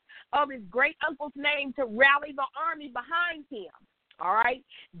Augustus of his great uncle's name to rally the army behind him. All right,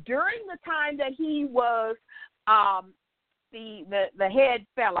 during the time that he was the head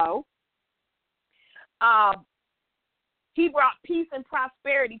fellow, he brought peace and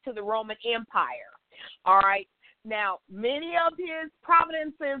prosperity to the Roman Empire. All right, now many of his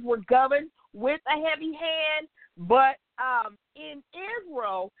provinces were governed with a heavy hand, but in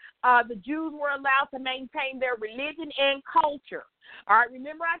Israel, the Jews were allowed to maintain their religion and culture. All right,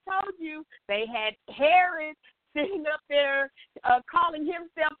 remember I told you they had Herod sitting up there calling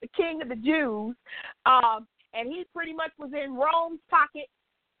himself the king of the Jews, and he pretty much was in Rome's pocket.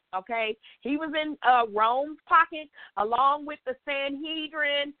 Okay, he was in Rome's pocket along with the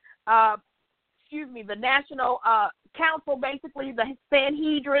Sanhedrin, the National Council, basically the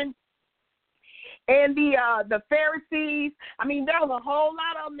Sanhedrin, and the Pharisees. I mean, there was a whole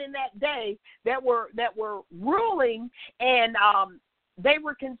lot of them in that day that were ruling, and they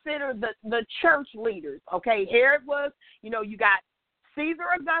were considered the church leaders. Okay, Herod was, you got Caesar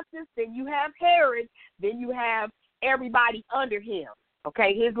Augustus, then you have Herod, then you have everybody under him.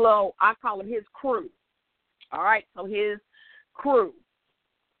 Okay, his little, I call him his crew. All right, so his crew.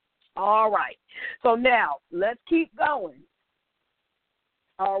 All right, so now let's keep going.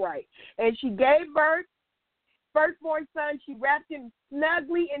 All right, and she gave birth, firstborn son. She wrapped him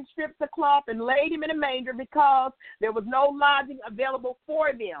snugly in strips of cloth and laid him in a manger because there was no lodging available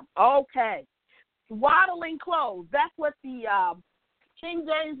for them. Okay, swaddling clothes. That's what the King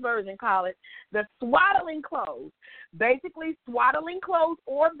James Version call it, the swaddling clothes. Basically, swaddling clothes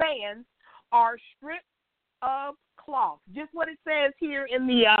or bands are strips of cloth. Just what it says here in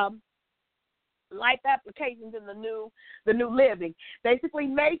the Life Applications in the New Living. Basically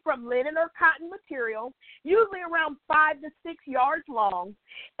made from linen or cotton material, usually around 5 to 6 yards long,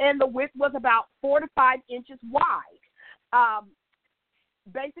 and the width was about 4 to 5 inches wide.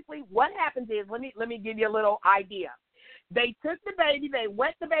 Basically, what happens is, let me give you a little idea. They took the baby, they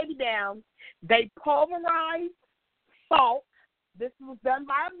wet the baby down, they pulverized salt. This was done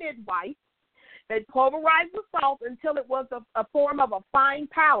by a midwife. They pulverized the salt until it was a form of a fine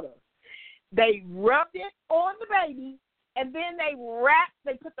powder. They rubbed it on the baby, and then they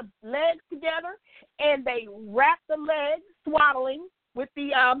put the legs together, and they wrapped the legs, swaddling with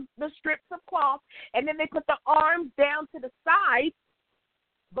the strips of cloth, and then they put the arms down to the side,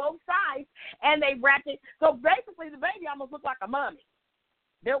 both sides, and they wrapped it. So basically the baby almost looked like a mummy.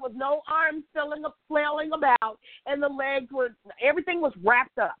 There was no arms flailing about, and the legs everything was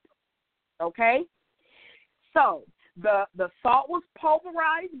wrapped up. Okay? So the salt was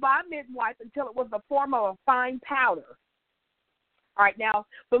pulverized by a midwife until it was the form of a fine powder. All right, now,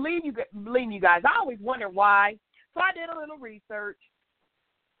 believe you guys, I always wonder why. So I did a little research.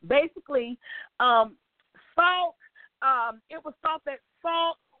 Basically, salt, it was thought that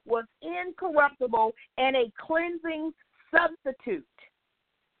salt was incorruptible and a cleansing substitute.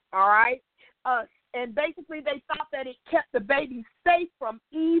 All right? And basically they thought that it kept the baby safe from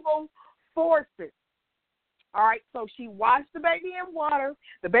evil forces. All right, so she washed the baby in water.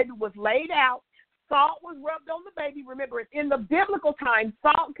 The baby was laid out. Salt was rubbed on the baby. Remember, in the biblical times,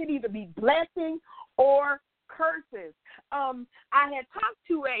 salt could either be blessing or curses. I had talked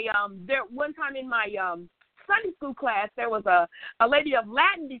to there one time in my Sunday school class, there was a lady of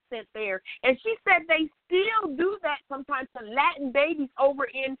Latin descent there, and she said they still do that sometimes to Latin babies over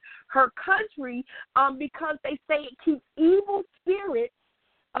in her country because they say it keeps evil spirits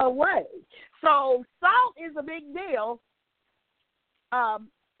away. So salt is a big deal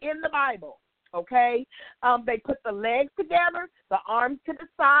in the Bible, okay? They put the legs together, the arms to the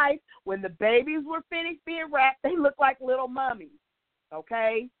side. When the babies were finished being wrapped, they looked like little mummies,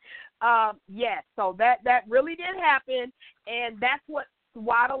 okay? Yes, so that really did happen, and that's what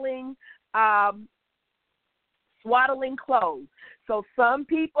swaddling clothes. So some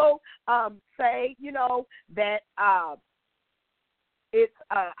people say, that it's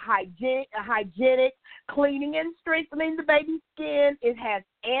hygienic, cleaning and strengthening the baby's skin. It has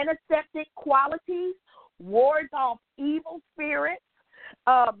antiseptic qualities, wards off evil spirits.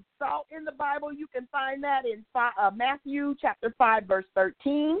 Salt in the Bible, you can find that in Matthew chapter 5, verse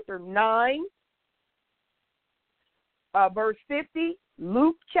 13 through 9, verse 50,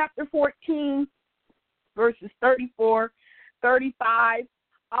 Luke chapter 14, verses 34, 35,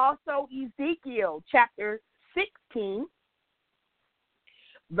 also Ezekiel chapter 16,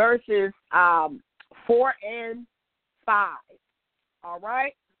 verses 4 and 5. All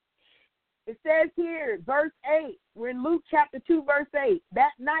right? It says here, verse 8, we're in Luke chapter 2, verse 8.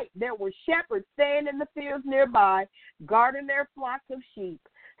 That night there were shepherds staying in the fields nearby, guarding their flocks of sheep.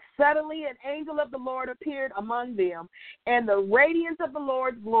 Suddenly an angel of the Lord appeared among them, and the radiance of the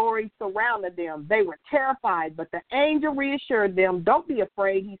Lord's glory surrounded them. They were terrified, but the angel reassured them. Don't be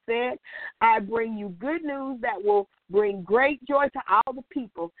afraid, he said. I bring you good news that will bring great joy to all the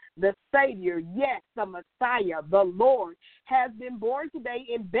people. The Savior, yes, the Messiah, the Lord, has been born today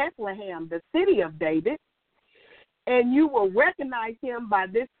in Bethlehem, the city of David. And you will recognize him by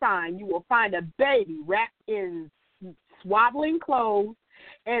this sign. You will find a baby wrapped in swaddling clothes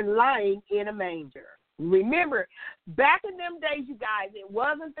and lying in a manger. Remember, back in them days, you guys, it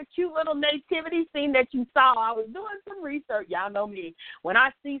wasn't the cute little nativity scene that you saw. I was doing some research. Y'all know me. When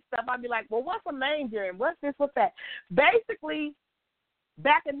I see stuff, I'd be like, well, what's a manger and what's this, what's that? Basically,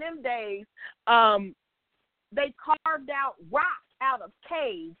 back in them days, they carved out rocks out of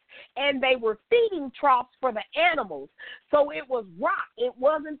caves, and they were feeding troughs for the animals. So it was rock. It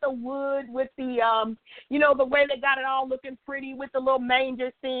wasn't the wood with the, the way they got it all looking pretty with the little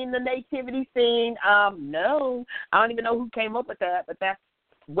manger scene, the nativity scene. No, I don't even know who came up with that, but that's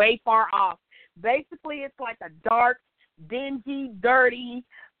way far off. Basically, it's like a dark, dingy, dirty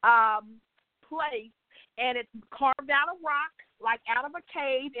place, and it's carved out of rock, like out of a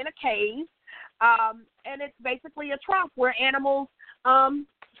cave, in a cave. And it's basically a trough where animals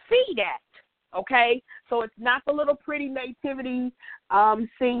feed at, okay? So it's not the little pretty nativity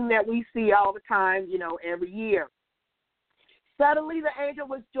scene that we see all the time, every year. Suddenly the angel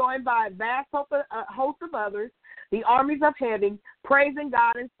was joined by a vast host of others, the armies of heaven, praising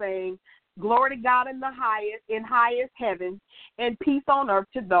God and saying, glory to God in the highest heaven, and peace on earth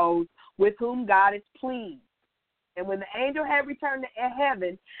to those with whom God is pleased. And when the angel had returned to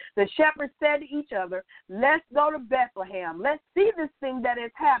heaven, the shepherds said to each other, let's go to Bethlehem. Let's see this thing that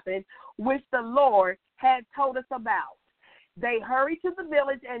has happened, which the Lord had told us about. They hurried to the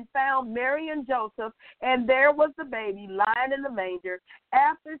village and found Mary and Joseph, and there was the baby lying in the manger.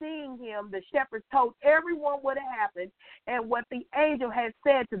 After seeing him, the shepherds told everyone what had happened and what the angel had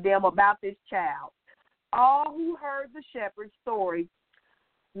said to them about this child. All who heard the shepherd's story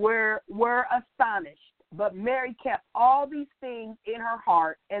were astonished. But Mary kept all these things in her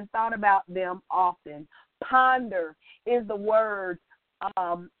heart and thought about them often. Ponder is the word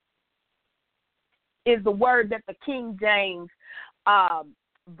that the King James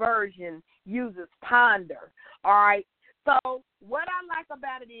version uses. Ponder. All right. So what I like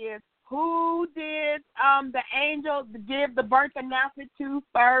about it is, who did the angel give the birth announcement to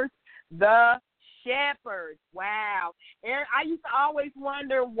first? The shepherds. Wow. And I used to always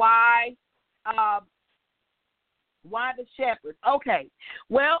wonder why the shepherds? Okay.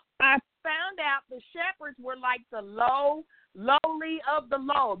 Well, I found out the shepherds were like the lowly of the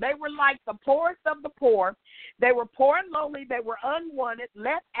low. They were like the poorest of the poor. They were poor and lowly. They were unwanted,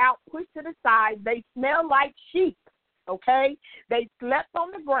 left out, pushed to the side. They smelled like sheep, okay? They slept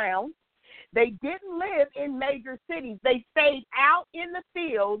on the ground. They didn't live in major cities. They stayed out in the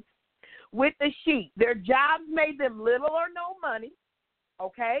fields with the sheep. Their jobs made them little or no money,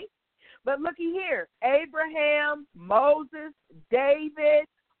 okay? But looky here, Abraham, Moses, David,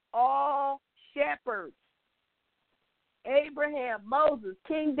 all shepherds. Abraham, Moses,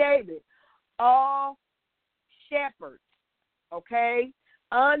 King David, all shepherds, okay?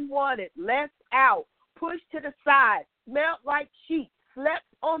 Unwanted, left out, pushed to the side, smelled like sheep, slept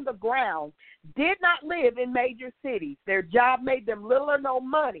on the ground, did not live in major cities. Their job made them little or no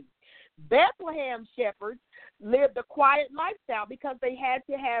money. Bethlehem shepherds lived a quiet lifestyle because they had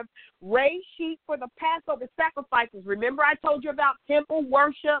to have raised sheep for the Passover sacrifices. Remember I told you about temple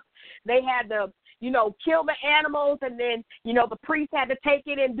worship? They had to, kill the animals, and then, the priest had to take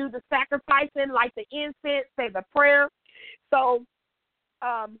it and do the sacrificing, like the incense, say the prayer. So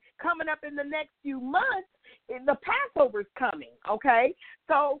coming up in the next few months, the Passover's coming, okay?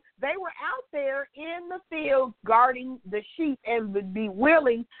 So they were out there in the fields guarding the sheep and would be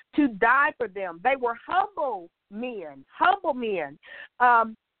willing to die for them. They were humble men.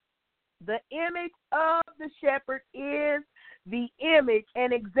 The image of the shepherd is the image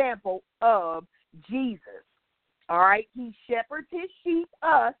and example of Jesus, all right? He shepherds his sheep,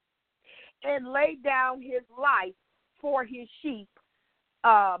 us, and laid down his life for his sheep,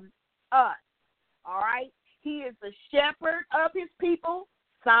 us, all right? He is the shepherd of his people.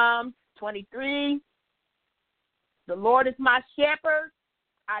 Psalms 23. The Lord is my shepherd.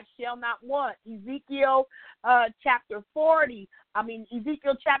 I shall not want. Ezekiel chapter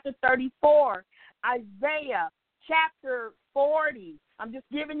 34. Isaiah chapter 40. I'm just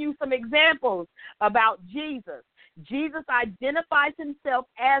giving you some examples about Jesus. Jesus identifies himself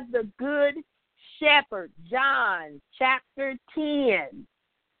as the good shepherd, John chapter 10.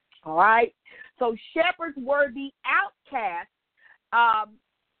 All right? So shepherds were the outcasts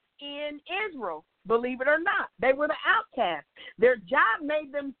in Israel, believe it or not. They were the outcasts. Their job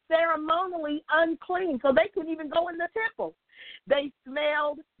made them ceremonially unclean, so they couldn't even go in the temple. They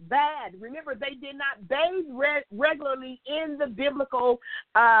smelled bad. Remember, they did not bathe regularly in the biblical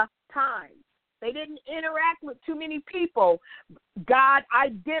times. They didn't interact with too many people. God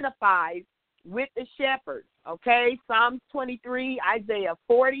identifies with the shepherds, okay? Psalms 23, Isaiah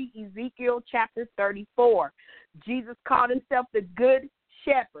 40, Ezekiel chapter 34. Jesus called himself the good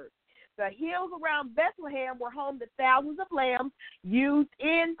shepherd. The hills around Bethlehem were home to thousands of lambs used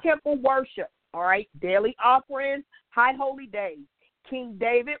in temple worship, all right? Daily offerings, high holy days. King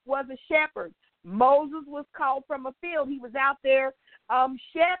David was a shepherd. Moses was called from a field. He was out there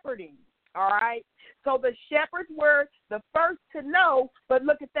shepherding, all right? So the shepherds were the first to know, but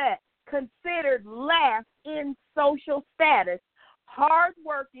look at that, considered last in social status,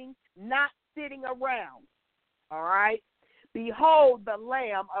 hardworking, not sitting around, all right? Behold the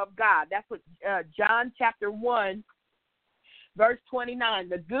Lamb of God. That's what John chapter 1, verse 29.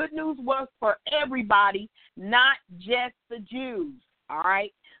 The good news was for everybody, not just the Jews, all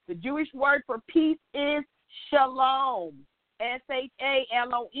right? The Jewish word for peace is shalom,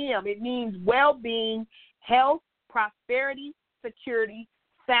 S-H-A-L-O-M. It means well-being, health, prosperity, security,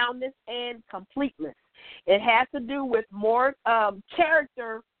 soundness, and completeness. It has to do with more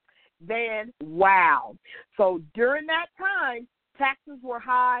character than wow. So during that time, taxes were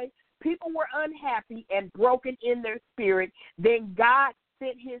high, people were unhappy and broken in their spirit. Then God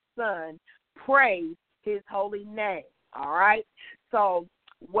sent his son. Praise his holy name. All right? So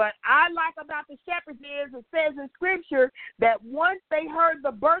what I like about the shepherds is it says in Scripture that once they heard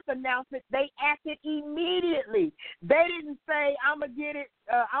the birth announcement, they acted immediately. They didn't say, "I'm gonna get it.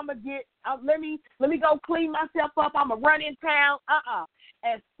 Let me go clean myself up. I'm gonna run in town."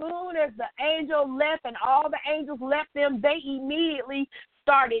 As soon as the angel left and all the angels left them, they immediately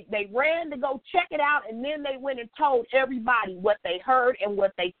started. They ran to go check it out, and then they went and told everybody what they heard and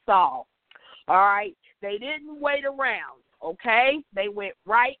what they saw. All right, they didn't wait around. Okay? They went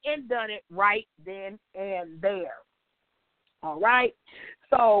right and done it right then and there. All right?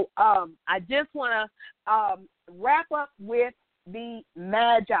 So I just want to wrap up with the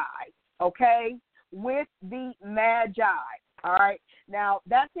Magi, okay? With the Magi. All right? Now,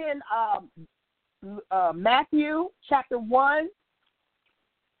 that's in Matthew chapter 1.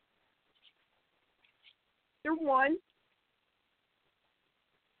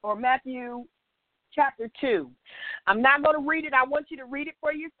 Or Matthew chapter 2. I'm not going to read it. I want you to read it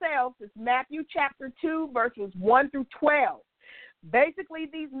for yourself. It's Matthew chapter 2, verses 1 through 12. Basically,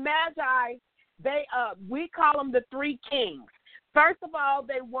 these Magi, we call them the three kings. First of all,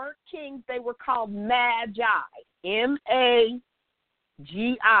 they weren't kings. They were called Magi, M-A-G-I,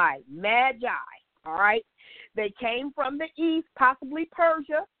 Magi, all right? They came from the east, possibly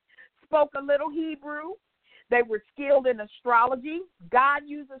Persia, spoke a little Hebrew. They were skilled in astrology. God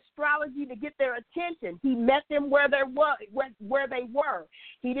used astrology to get their attention. He met them where they were.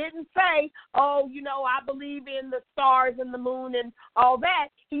 He didn't say, "Oh, I believe in the stars and the moon and all that."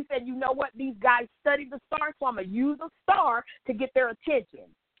 He said, "You know what? These guys studied the stars, so I'm going to use a star to get their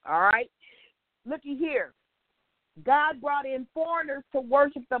attention." All right? Looky here. God brought in foreigners to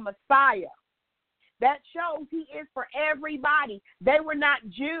worship the Messiah. That shows he is for everybody. They were not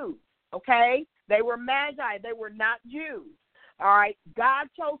Jews, okay? They were Magi. They were not Jews. All right. God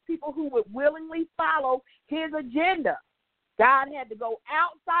chose people who would willingly follow his agenda. God had to go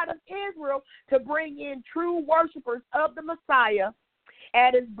outside of Israel to bring in true worshipers of the Messiah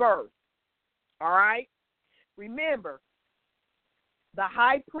at his birth. All right. Remember, the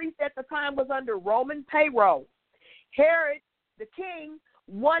high priest at the time was under Roman payroll. Herod, the king,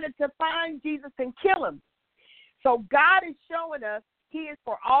 wanted to find Jesus and kill him. So God is showing us he is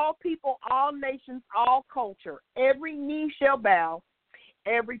for all people, all nations, all culture. Every knee shall bow,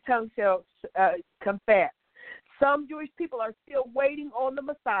 every tongue shall confess. Some Jewish people are still waiting on the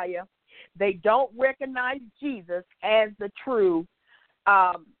Messiah. They don't recognize Jesus as the true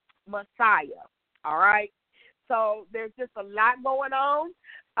Messiah. All right? So there's just a lot going on.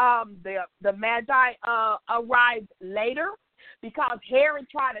 The Magi arrived later. Because Herod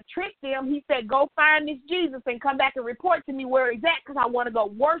tried to trick them, he said, "Go find this Jesus and come back and report to me where he's at because I want to go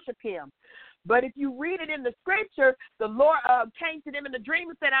worship him." But if you read it in the Scripture, the Lord came to them in a dream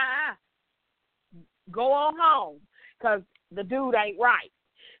and said, go on home because the dude ain't right.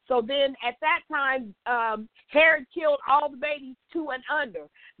 So then at that time, Herod killed all the babies 2 and under.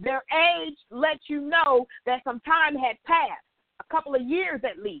 Their age lets you know that some time had passed, a couple of years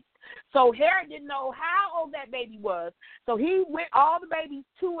at least. So Herod didn't know how old that baby was. So he went all the babies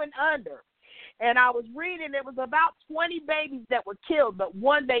 2 and under. And I was reading, there was about 20 babies that were killed, but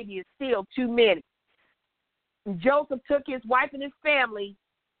one baby is still too many. Joseph took his wife and his family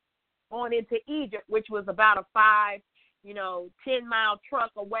on into Egypt, which was about a 10-mile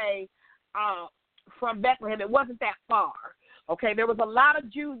truck away from Bethlehem. It wasn't that far. Okay, there was a lot of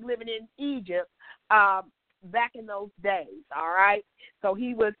Jews living in Egypt back in those days, all right? So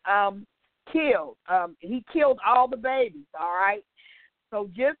he was killed. He killed all the babies, all right? So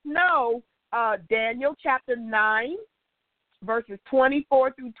just know Daniel chapter 9, verses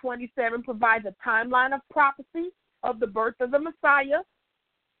 24 through 27 provides a timeline of prophecy of the birth of the Messiah.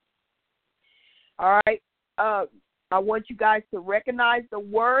 All right. I want you guys to recognize the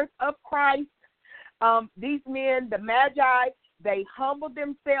worth of Christ. These men, the Magi, they humbled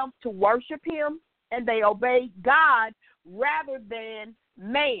themselves to worship him, and they obeyed God rather than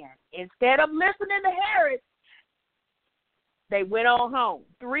man. Instead of listening to Herod, they went on home.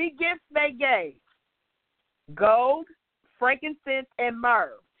 3 gifts they gave: gold, frankincense, and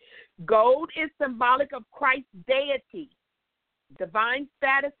myrrh. Gold is symbolic of Christ's deity, divine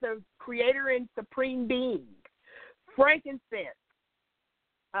status of creator and supreme being. Frankincense,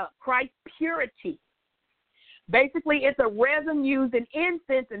 Christ's purity. Basically, it's a resin used in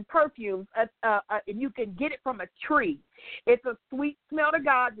incense and perfumes, and you can get it from a tree. It's a sweet smell to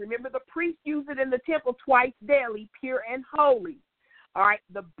God. Remember, the priests use it in the temple twice daily, pure and holy. All right,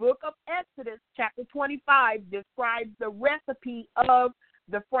 the book of Exodus, chapter 25, describes the recipe of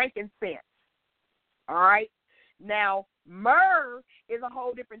the frankincense. All right, now myrrh is a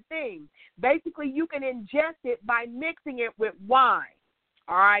whole different thing. Basically, you can ingest it by mixing it with wine.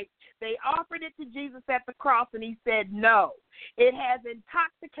 All right, they offered it to Jesus at the cross, and he said no. It has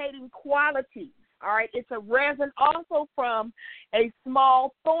intoxicating qualities. All right, it's a resin also from a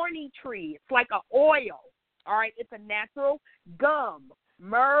small thorny tree. It's like an oil. All right, it's a natural gum.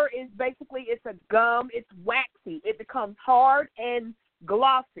 Myrrh is basically, it's a gum. It's waxy. It becomes hard and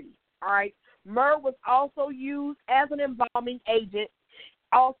glossy. All right, myrrh was also used as an embalming agent,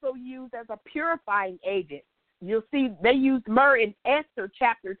 also used as a purifying agent. You'll see they used myrrh in Esther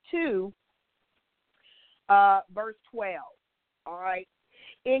chapter 2, verse 12. All right.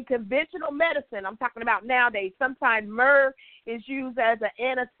 In conventional medicine, I'm talking about nowadays, sometimes myrrh is used as an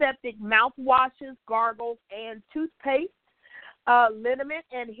antiseptic, mouthwashes, gargles, and toothpaste, liniment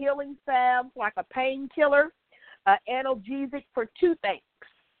and healing salves like a painkiller, analgesic for toothaches.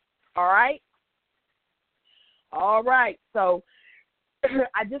 All right? All right. So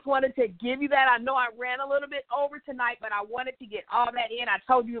I just wanted to give you that. I know I ran a little bit over tonight, but I wanted to get all that in. I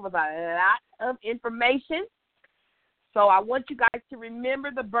told you it was a lot of information. So I want you guys to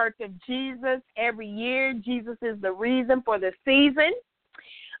remember the birth of Jesus every year. Jesus is the reason for the season.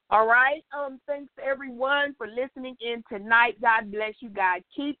 All right. Thanks to everyone for listening in tonight. God bless you. God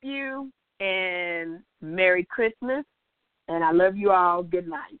keep you. And Merry Christmas. And I love you all. Good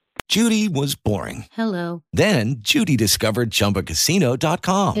night. Judy was boring. Hello. Then Judy discovered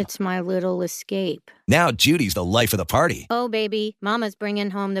ChumbaCasino.com. It's my little escape. Now Judy's the life of the party. Oh, baby, mama's bringing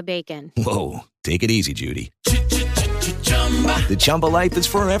home the bacon. Whoa, take it easy, Judy. The Chumba life is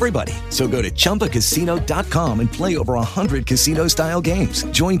for everybody. So go to ChumbaCasino.com and play over 100 casino-style games.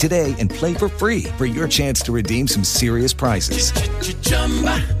 Join today and play for free for your chance to redeem some serious prizes.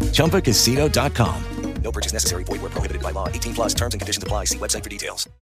 ChumbaCasino.com. No purchase necessary. Void where prohibited by law. 18+ terms and conditions apply. See website for details.